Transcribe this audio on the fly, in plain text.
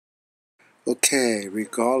Okay,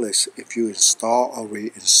 regardless if you install or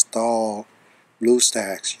reinstall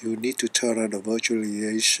BlueStacks, you need to turn on the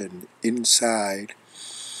virtualization inside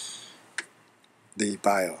the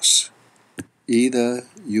BIOS. Either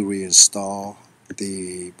you reinstall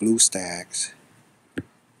the BlueStacks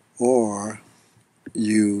or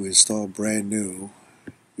you install brand new.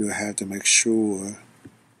 You have to make sure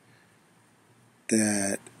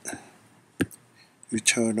that you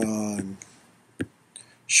turn on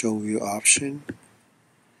show view option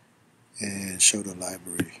and show the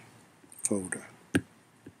library folder.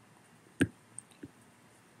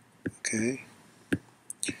 Okay,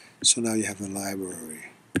 so now you have the library.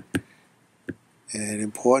 And the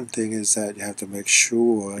important thing is that you have to make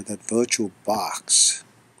sure that VirtualBox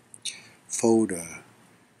folder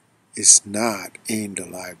is not in the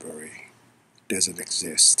library. It doesn't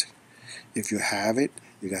exist. If you have it,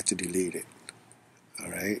 you got to delete it.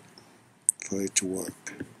 Alright, for it to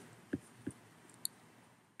work.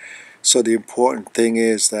 So the important thing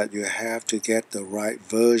is that you have to get the right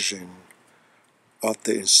version of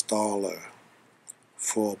the installer.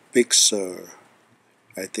 For Big Sur,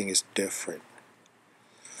 I think it's different.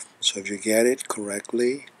 So if you get it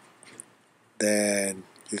correctly, then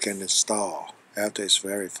you can install after it's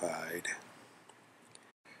verified.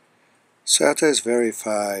 So after it's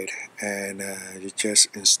verified and you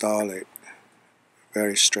just install it,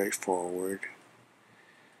 very straightforward,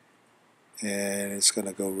 and it's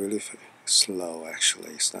gonna go really slow.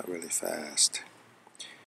 Actually, it's not really fast.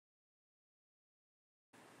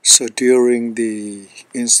 So during the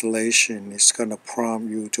installation, it's gonna prompt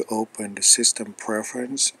you to open the system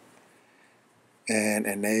preference and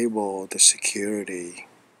enable the security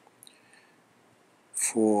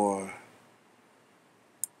for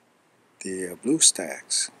the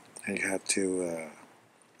BlueStacks, and you have to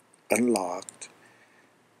unlock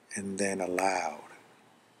and then allowed,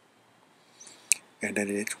 and then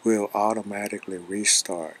it will automatically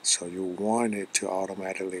restart. So you want it to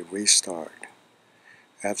automatically restart.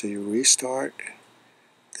 After you restart,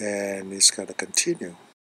 then it's going to continue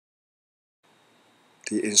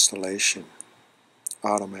the installation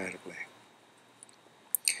automatically,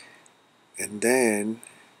 and then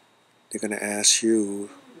they're going to ask you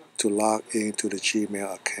to log into the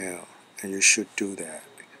Gmail account, and you should do that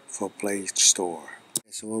for Play Store.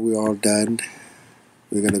 So when we're all done,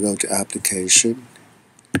 we're going to go to application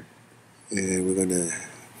and we're going to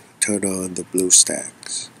turn on the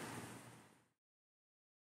BlueStacks.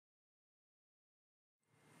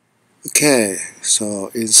 Okay,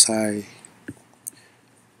 so inside,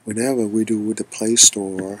 whenever we do with the Play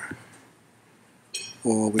Store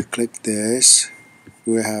or we click this,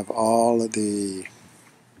 we have all of the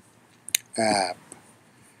app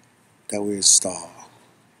that we install.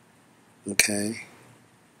 Okay,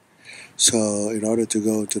 so in order to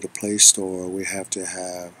go to the Play Store, we have to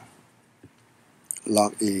have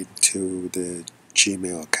log in to the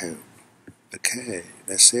Gmail account. Okay,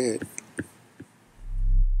 that's it.